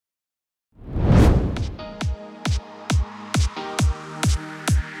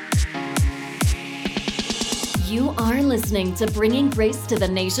listening to Bringing Grace to the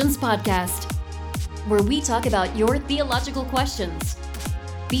Nations podcast, where we talk about your theological questions.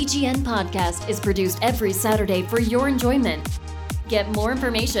 BGN Podcast is produced every Saturday for your enjoyment. Get more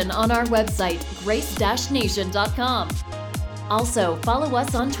information on our website, grace-nation.com. Also, follow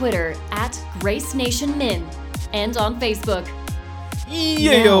us on Twitter at GraceNationMin and on Facebook.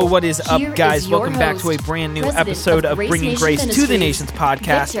 Yo, what is up, guys? Welcome back to a brand new episode of Bringing Grace to the Nations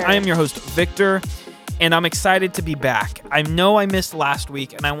podcast. Victor. I am your host, Victor, and I'm excited to be back. I know I missed last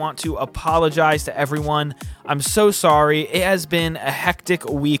week, and I want to apologize to everyone. I'm so sorry. It has been a hectic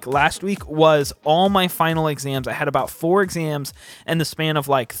week. Last week was all my final exams. I had about 4 exams in the span of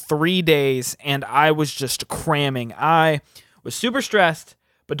like 3 days, and I was just cramming. I was super stressed,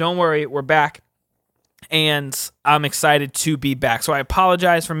 but don't worry, we're back. And I'm excited to be back. So I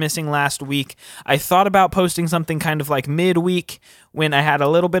apologize for missing last week. I thought about posting something kind of like midweek when I had a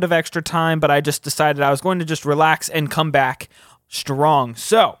little bit of extra time, but I just decided I was going to just relax and come back strong.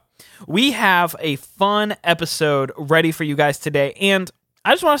 So we have a fun episode ready for you guys today. And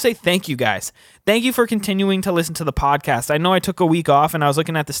I just want to say thank you guys. Thank you for continuing to listen to the podcast. I know I took a week off and I was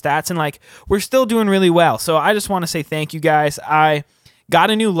looking at the stats and like we're still doing really well. So I just want to say thank you guys. I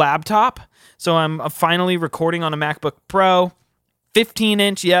got a new laptop. So I'm finally recording on a MacBook Pro,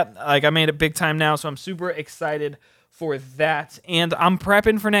 15-inch, yep, like I made it big time now, so I'm super excited for that, and I'm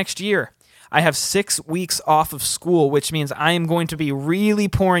prepping for next year. I have 6 weeks off of school, which means I am going to be really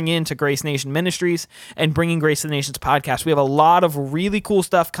pouring into Grace Nation Ministries and Bringing Grace to the Nations podcast. We have a lot of really cool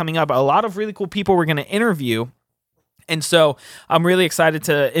stuff coming up, a lot of really cool people we're going to interview. And so I'm really excited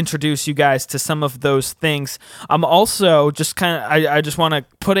to introduce you guys to some of those things. I'm also just I just want to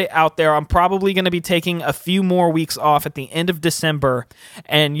put it out there. I'm probably going to be taking a few more weeks off at the end of December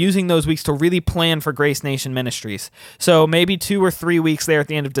and using those weeks to really plan for Grace Nation Ministries. So maybe 2 or 3 weeks there at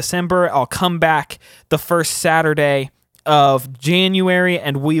the end of December. I'll come back the first Saturday of January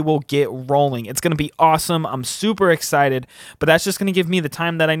and we will get rolling. It's going to be awesome. I'm super excited, but that's just going to give me the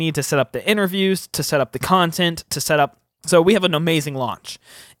time that I need to set up the interviews, to set up the content, to set up. So we have an amazing launch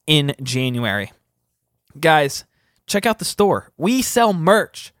in January. Guys, check out the store. We sell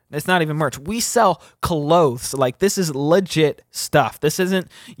merch. It's not even merch. We sell clothes. Like, this is legit stuff. This isn't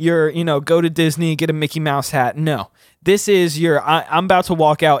your, go to Disney, get a Mickey Mouse hat. No. This is your, I'm about to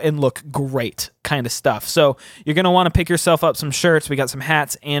walk out and look great kind of stuff. So you're going to want to pick yourself up some shirts. We got some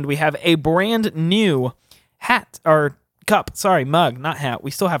hats, and we have a brand new hat, or mug, not hat.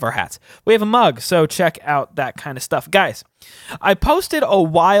 We still have our hats. We have a mug, so check out that kind of stuff. Guys, I posted a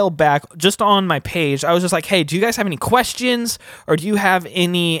while back just on my page. I was just like, hey, do you guys have any questions, or do you have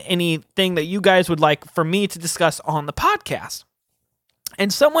anything that you guys would like for me to discuss on the podcast?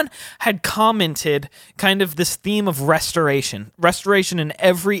 And someone had commented kind of this theme of restoration in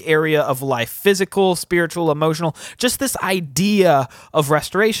every area of life, physical, spiritual, emotional, just this idea of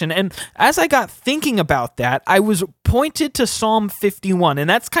restoration. And as I got thinking about that, I was pointed to Psalm 51, and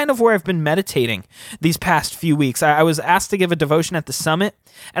that's kind of where I've been meditating these past few weeks. I was asked to give a devotion at the summit,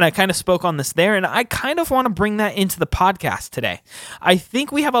 and I kind of spoke on this there, and I kind of want to bring that into the podcast today. I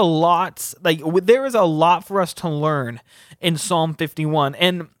think we have a lot, there is a lot for us to learn in Psalm 51,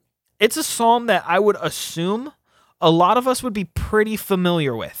 and it's a psalm that I would assume a lot of us would be pretty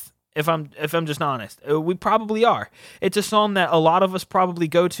familiar with. If I'm just honest, we probably are. It's a psalm that a lot of us probably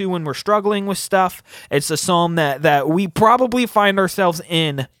go to when we're struggling with stuff. It's a psalm that we probably find ourselves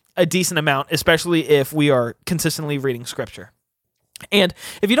in a decent amount, especially if we are consistently reading scripture. And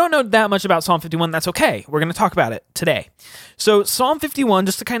if you don't know that much about Psalm 51, that's okay. We're going to talk about it today. So Psalm 51,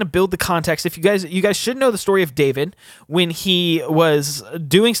 just to kind of build the context, you guys should know the story of David when he was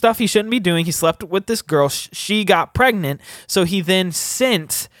doing stuff he shouldn't be doing. He slept with this girl. She got pregnant. So he then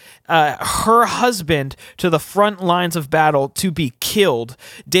sent her husband to the front lines of battle to be killed.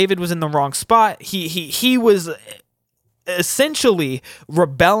 David was in the wrong spot. He was essentially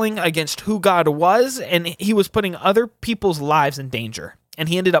rebelling against who God was, and he was putting other people's lives in danger, and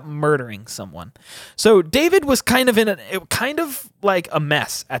he ended up murdering someone. So David was kind of like a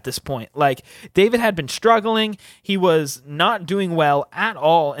mess at this point. Like, David had been struggling. He was not doing well at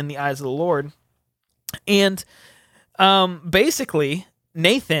all in the eyes of the Lord. And basically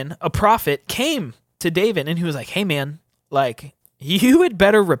Nathan, a prophet, came to David, and he was like, hey man, like, you had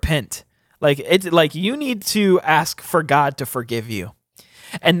better repent. You need to ask for God to forgive you.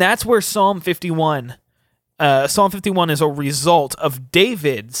 And that's where Psalm 51 is a result of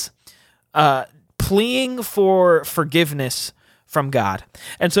David's pleading for forgiveness from God.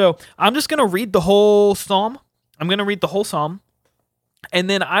 And so I'm just going to read the whole psalm. And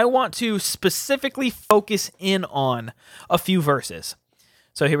then I want to specifically focus in on a few verses.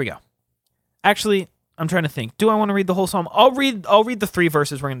 So here we go. Actually, I'm trying to think. Do I want to read the whole psalm? I'll read the 3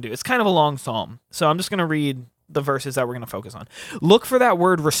 verses we're going to do. It's kind of a long psalm, so I'm just going to read the verses that we're going to focus on. Look for that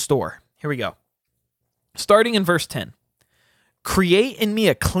word restore. Here we go. Starting in verse 10. Create in me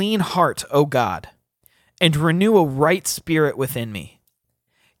a clean heart, O God, and renew a right spirit within me.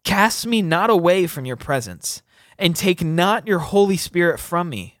 Cast me not away from your presence, and take not your Holy Spirit from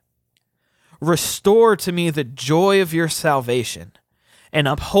me. Restore to me the joy of your salvation, and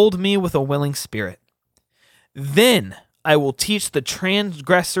uphold me with a willing spirit. Then I will teach the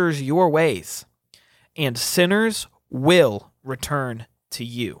transgressors your ways, and sinners will return to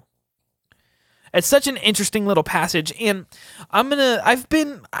you. It's such an interesting little passage, and I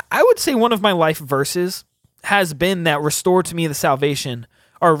would say one of my life verses has been that restore to me the salvation,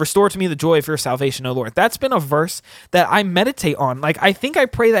 or restore to me the joy of your salvation, O Lord. That's been a verse that I meditate on. Like, I think I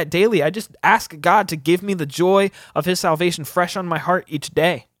pray that daily. I just ask God to give me the joy of his salvation fresh on my heart each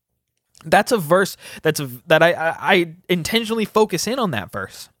day. That's a verse that I intentionally focus in on that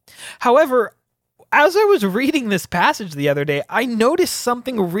verse. However, as I was reading this passage the other day, I noticed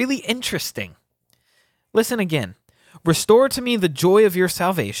something really interesting. Listen again. Restore to me the joy of your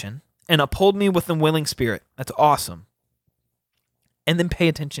salvation and uphold me with a willing spirit. That's awesome. And then pay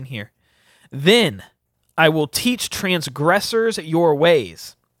attention here. Then I will teach transgressors your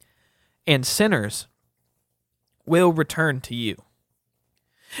ways, and sinners will return to you.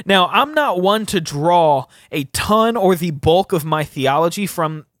 Now, I'm not one to draw a ton or the bulk of my theology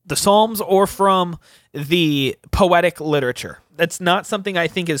from the Psalms or from the poetic literature. That's not something I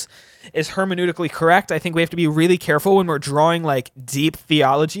think is hermeneutically correct. I think we have to be really careful when we're drawing like deep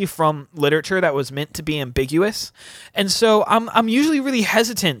theology from literature that was meant to be ambiguous. And so I'm usually really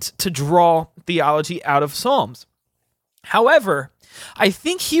hesitant to draw theology out of Psalms. However, I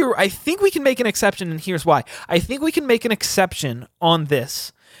think we can make an exception, and here's why. I think we can make an exception on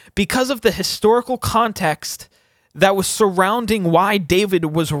this because of the historical context that was surrounding why David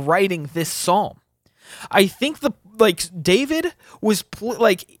was writing this psalm. I think David was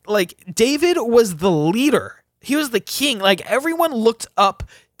David was the leader. He was the king. Like, everyone looked up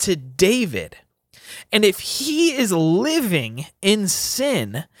to David. And if he is living in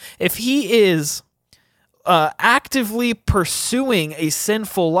sin, if he is actively pursuing a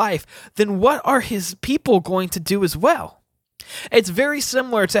sinful life, then what are his people going to do as well? It's very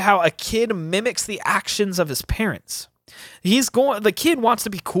similar to how a kid mimics the actions of his parents. The kid wants to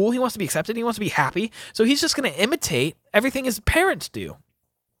be cool, he wants to be accepted, he wants to be happy, so he's just going to imitate everything his parents do,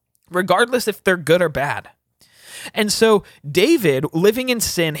 regardless if they're good or bad. And so David, living in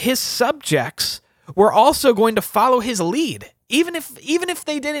sin, his subjects were also going to follow his lead, even if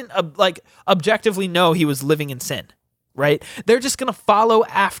they didn't objectively know he was living in sin, right? They're just going to follow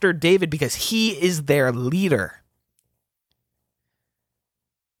after David because he is their leader.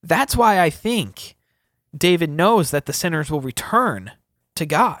 That's why I think David knows that the sinners will return to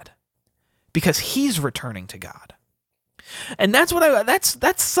God, because he's returning to God. And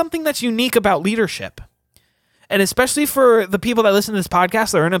that's something that's unique about leadership. And especially for the people that listen to this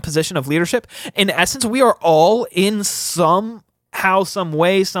podcast that are in a position of leadership, in essence, we are all in somehow, some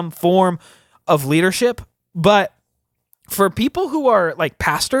way, some form of leadership. But for people who are like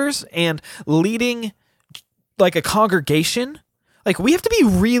pastors and leading like a congregation, like, we have to be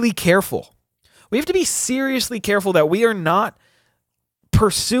really careful. We have to be seriously careful that we are not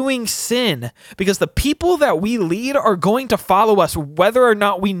pursuing sin, because the people that we lead are going to follow us whether or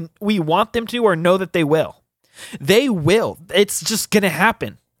not we want them to or know that they will. They will. It's just going to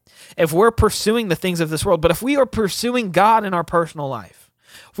happen if we're pursuing the things of this world. But if we are pursuing God in our personal life,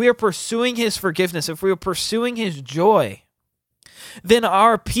 if we are pursuing his forgiveness, if we are pursuing his joy, then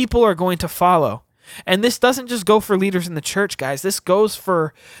our people are going to follow. And this doesn't just go for leaders in the church, guys. This goes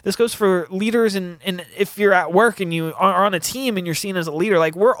for leaders in if you're at work and you are on a team and you're seen as a leader.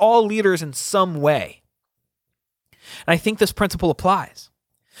 Like, we're all leaders in some way. And I think this principle applies.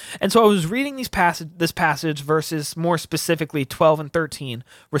 And so I was reading this passage, verses more specifically 12 and 13.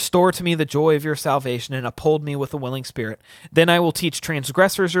 Restore to me the joy of your salvation and uphold me with a willing spirit. Then I will teach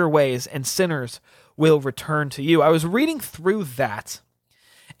transgressors your ways, and sinners will return to you. I was reading through that,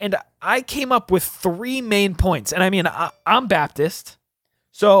 and I came up with 3 main points. And I mean, I'm Baptist,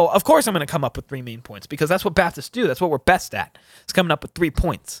 so of course I'm going to come up with 3 main points, because that's what Baptists do. That's what we're best at. It's coming up with 3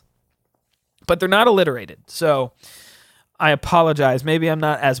 points. But they're not alliterated, so I apologize. Maybe I'm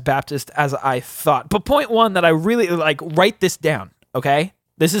not as Baptist as I thought. But point 1 that I really write this down, okay?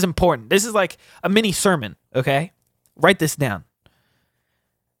 This is important. This is like a mini sermon, okay? Write this down.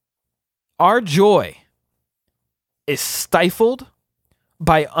 Our joy is stifled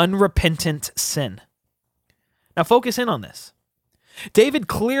by unrepentant sin. Now focus in on this. David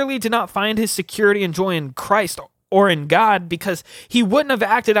clearly did not find his security and joy in Christ or in God because he wouldn't have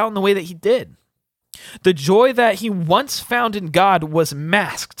acted out in the way that he did. The joy that he once found in God was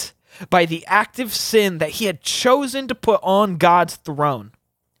masked by the active sin that he had chosen to put on God's throne.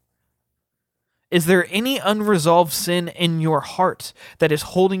 Is there any unresolved sin in your heart that is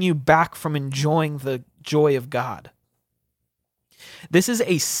holding you back from enjoying the joy of God? This is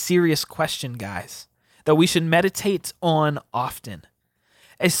a serious question, guys, that we should meditate on often,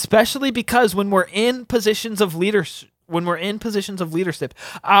 especially because when we're in positions of leadership,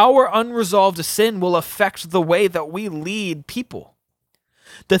 our unresolved sin will affect the way that we lead people.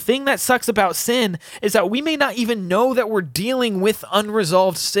 The thing that sucks about sin is that we may not even know that we're dealing with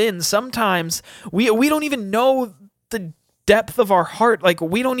unresolved sin. Sometimes we don't even know the depth of our heart. Like,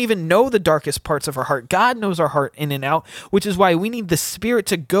 we don't even know the darkest parts of our heart. God knows our heart in and out, which is why we need the Spirit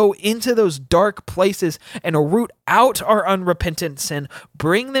to go into those dark places and root out our unrepentant sin,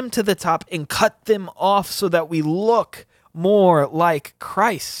 bring them to the top, and cut them off so that we look more like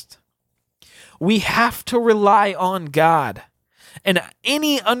Christ. We have to rely on God. And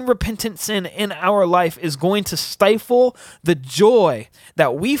any unrepentant sin in our life is going to stifle the joy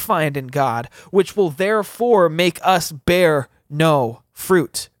that we find in God, which will therefore make us bear no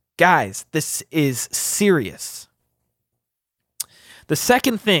fruit. Guys, this is serious. The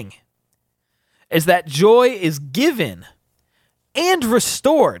second thing is that joy is given and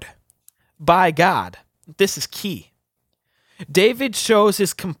restored by God. This is key. David shows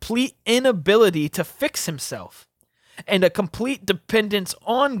his complete inability to fix himself and a complete dependence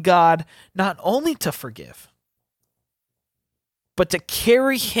on God, not only to forgive, but to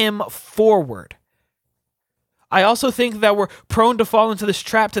carry him forward. I also think that we're prone to fall into this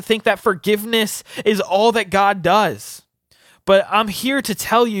trap to think that forgiveness is all that God does. But I'm here to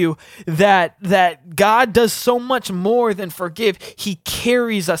tell you that God does so much more than forgive. He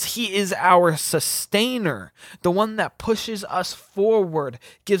carries us. He is our sustainer, the one that pushes us forward,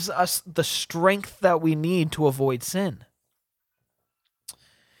 gives us the strength that we need to avoid sin.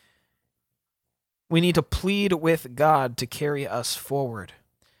 We need to plead with God to carry us forward.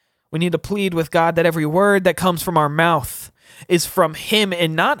 We need to plead with God that every word that comes from our mouth is from Him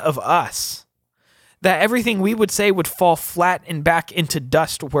and not of us. That everything we would say would fall flat and back into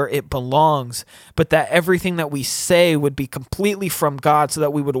dust where it belongs, but that everything that we say would be completely from God so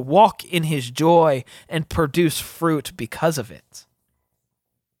that we would walk in His joy and produce fruit because of it.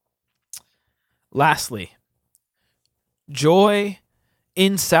 Lastly, joy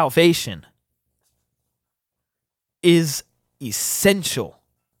in salvation is essential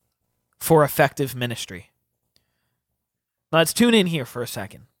for effective ministry. Now let's tune in here for a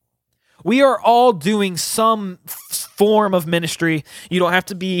second. We are all doing some form of ministry. You don't have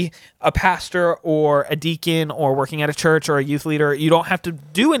to be a pastor or a deacon or working at a church or a youth leader. You don't have to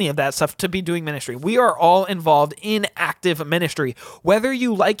do any of that stuff to be doing ministry. We are all involved in active ministry, whether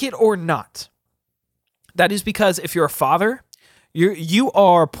you like it or not. That is because if you're a father, you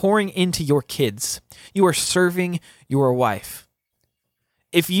are pouring into your kids. You are serving your wife.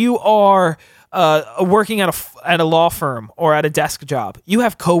 If you are working at a law firm or at a desk job, you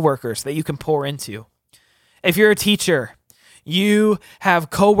have coworkers that you can pour into. If you're a teacher, you have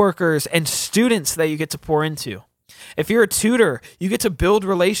coworkers and students that you get to pour into. If you're a tutor, you get to build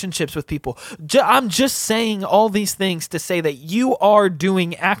relationships with people. I'm just saying all these things to say that you are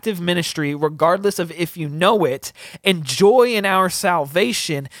doing active ministry regardless of if you know it, and joy in our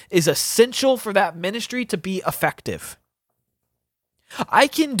salvation is essential for that ministry to be effective. I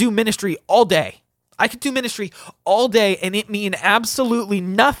can do ministry all day. And it mean absolutely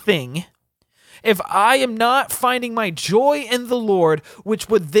nothing if I am not finding my joy in the Lord, which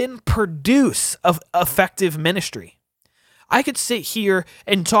would then produce effective ministry. I could sit here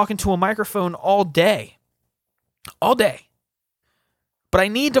and talk into a microphone all day. But I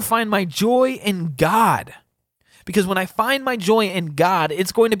need to find my joy in God. Because when I find my joy in God,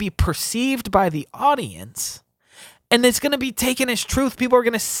 it's going to be perceived by the audience. And it's going to be taken as truth. People are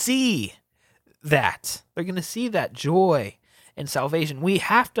going to see that. They're going to see that joy in salvation. We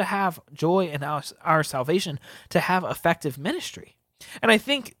have to have joy in our salvation to have effective ministry. And I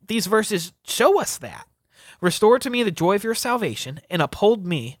think these verses show us that. Restore to me the joy of your salvation and uphold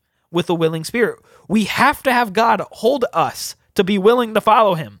me with a willing spirit. We have to have God hold us to be willing to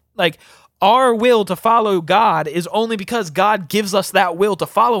follow Him. Like, our will to follow God is only because God gives us that will to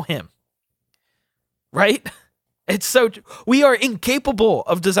follow Him. Right? It's so we are incapable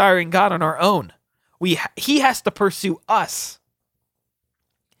of desiring God on our own. He has to pursue us.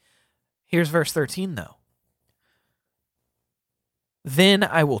 Here's verse 13 though. Then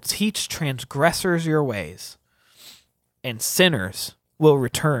I will teach transgressors your ways, and sinners will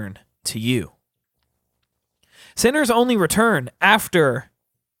return to you. Sinners only return after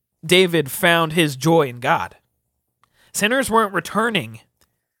David found his joy in God. Sinners weren't returning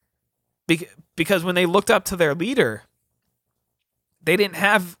because when they looked up to their leader, they didn't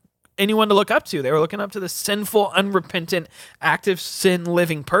have anyone to look up to. They were looking up to the sinful, unrepentant, active sin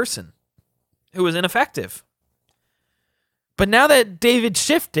living person who was ineffective. But now that David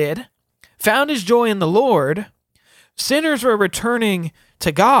shifted, found his joy in the Lord, sinners were returning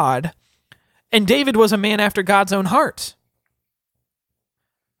to God, and David was a man after God's own heart.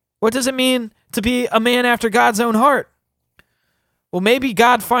 What does it mean to be a man after God's own heart? Well, maybe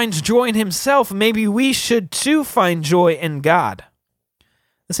God finds joy in himself. Maybe we should too find joy in God.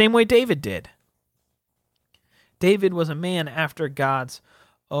 The same way David did. David was a man after God's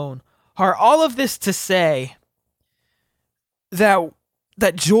own heart. All of this to say that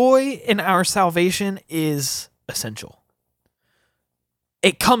joy in our salvation is essential.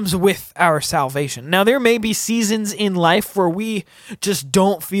 It comes with our salvation. Now, there may be seasons in life where we just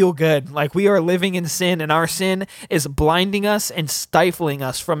don't feel good, like we are living in sin and our sin is blinding us and stifling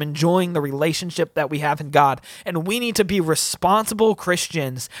us from enjoying the relationship that we have in God. And we need to be responsible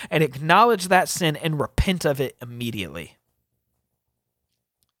Christians and acknowledge that sin and repent of it immediately.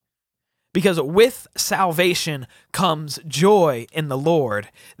 Because with salvation comes joy in the Lord.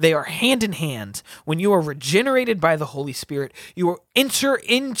 They are hand in hand. When you are regenerated by the Holy Spirit, you will enter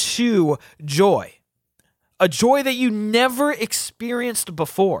into joy. A joy that you never experienced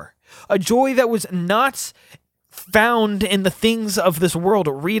before. A joy that was not found in the things of this world.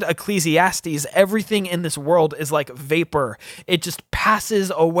 Read Ecclesiastes. Everything in this world is like vapor. It just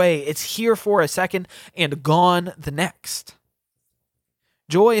passes away. It's here for a second and gone the next.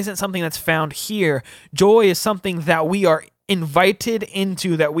 Joy isn't something that's found here. Joy is something that we are invited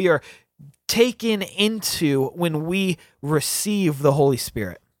into, that we are taken into when we receive the Holy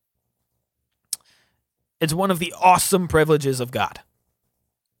Spirit. It's one of the awesome privileges of God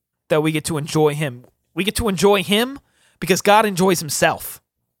that we get to enjoy Him. We get to enjoy Him because God enjoys Himself.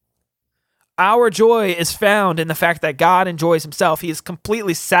 Our joy is found in the fact that God enjoys Himself. He is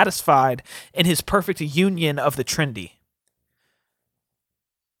completely satisfied in His perfect union of the Trinity.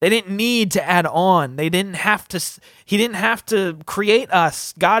 They didn't need to add on. He didn't have to create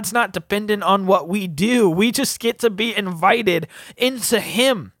us. God's not dependent on what we do. We just get to be invited into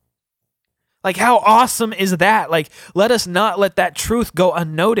Him. Like, how awesome is that? Like, let us not let that truth go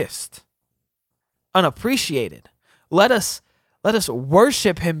unnoticed, unappreciated. Let us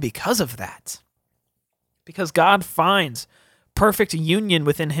worship Him because of that. Because God finds perfect union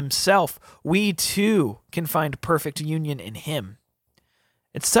within Himself, we too can find perfect union in Him.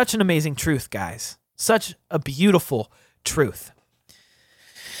 It's such an amazing truth, guys. Such a beautiful truth.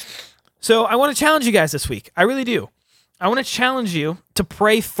 So I want to challenge you guys this week. I really do. I want to challenge you to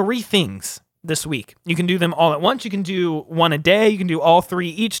pray 3 things this week. You can do them all at once. You can do one a day. You can do all 3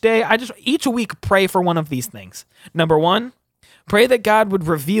 each day. Each week, pray for one of these things. Number 1, pray that God would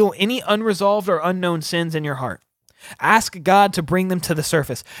reveal any unresolved or unknown sins in your heart. Ask God to bring them to the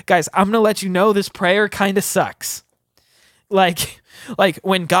surface. Guys, I'm going to let you know this prayer kind of sucks. Like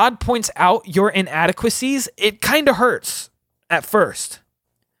when God points out your inadequacies, it kind of hurts at first.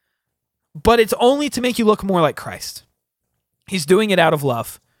 But it's only to make you look more like Christ. He's doing it out of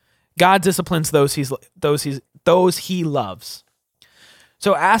love. God disciplines those he loves.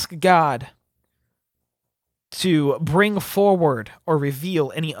 So ask God to bring forward or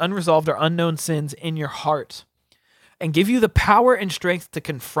reveal any unresolved or unknown sins in your heart and give you the power and strength to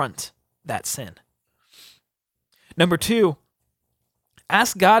confront that sin. Number 2,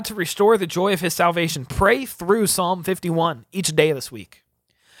 ask God to restore the joy of His salvation. Pray through Psalm 51 each day this week.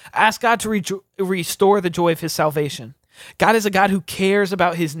 Ask God to restore the joy of His salvation. God is a God who cares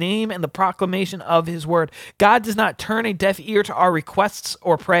about His name and the proclamation of His word. God does not turn a deaf ear to our requests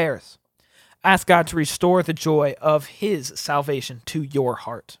or prayers. Ask God to restore the joy of His salvation to your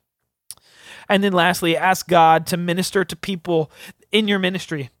heart. And then lastly, ask God to minister to people in your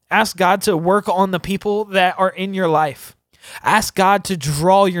ministry. Ask God to work on the people that are in your life. Ask God to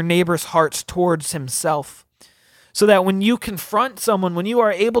draw your neighbor's hearts towards Himself, so that when you confront someone, when you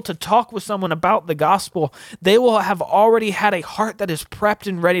are able to talk with someone about the gospel, they will have already had a heart that is prepped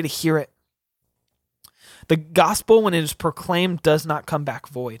and ready to hear it. The gospel, when it is proclaimed, does not come back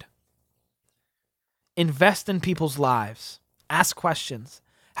void. Invest in people's lives. Ask questions.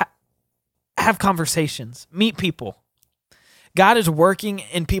 Have conversations. Meet people. God is working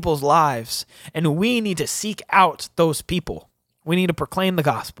in people's lives, and we need to seek out those people. We need to proclaim the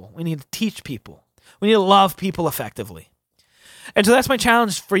gospel. We need to teach people. We need to love people effectively. And so that's my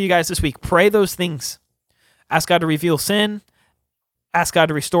challenge for you guys this week. Pray those things. Ask God to reveal sin, ask God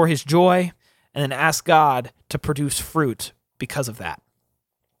to restore his joy, and then ask God to produce fruit because of that.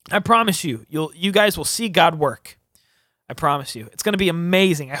 I promise you, you guys will see God work. I promise you. It's going to be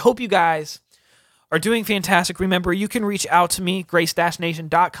amazing. I hope you guys are doing fantastic. Remember, you can reach out to me,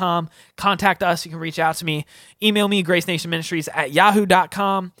 grace-nation.com. Contact us. You can reach out to me. Email me,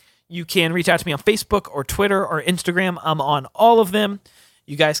 gracenationministries@yahoo.com. You can reach out to me on Facebook or Twitter or Instagram. I'm on all of them.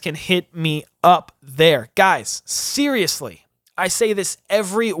 You guys can hit me up there. Guys, seriously, I say this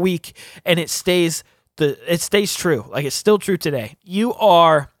every week, and it stays true. Like, it's still true today. You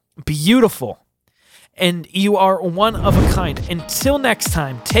are beautiful, and you are one of a kind. Until next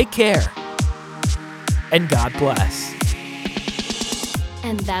time, take care, and God bless.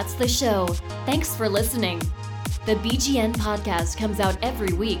 And that's the show. Thanks for listening. The BGN podcast comes out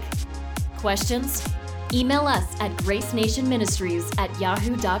every week. Questions? Email us at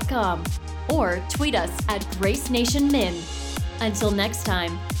gracenationministries@yahoo.com or tweet us at gracenationmin. Until next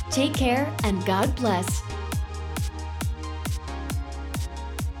time, take care and God bless.